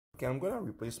Okay, I'm gonna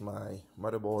replace my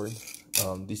motherboard.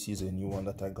 This is a new one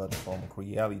that I got from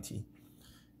Creality,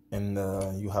 and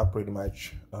you have pretty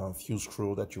much a few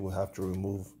screws that you will have to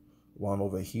remove. One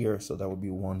over here, so that would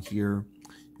be one here.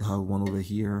 You have one over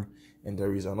here, and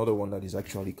there is another one that is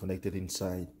actually connected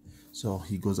inside. So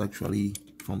he goes actually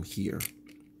from here,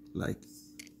 like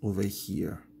over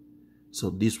here. So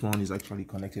this one is actually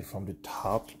connected from the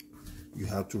top. You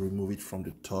have to remove it from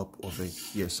the top over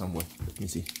here somewhere. Let me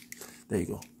see. There you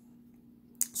go.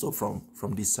 So from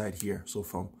this side here, so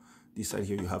from this side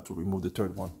here, you have to remove the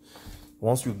third one.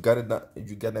 Once you got it,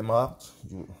 you get them out,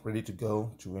 you're ready to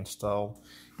go to install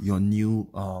your new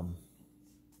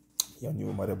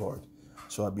motherboard.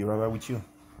 So I'll be right back with you.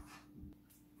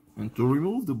 And to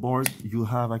remove the board, you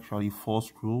have actually 4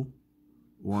 screws,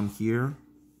 one here,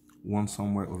 one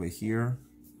somewhere over here,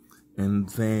 and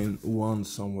then one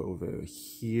somewhere over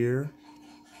here,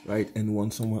 right, and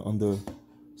one somewhere under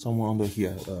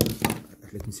here.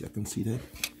 Let me see, I can see that.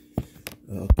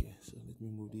 Okay, so let me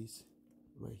move this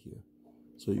right here.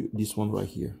 So this one right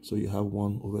here. So you have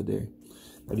one over there.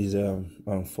 That is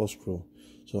 4 screw.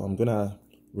 So I'm gonna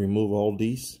remove all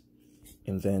these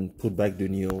and then put back the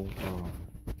new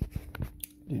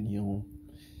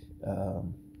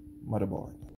motherboard.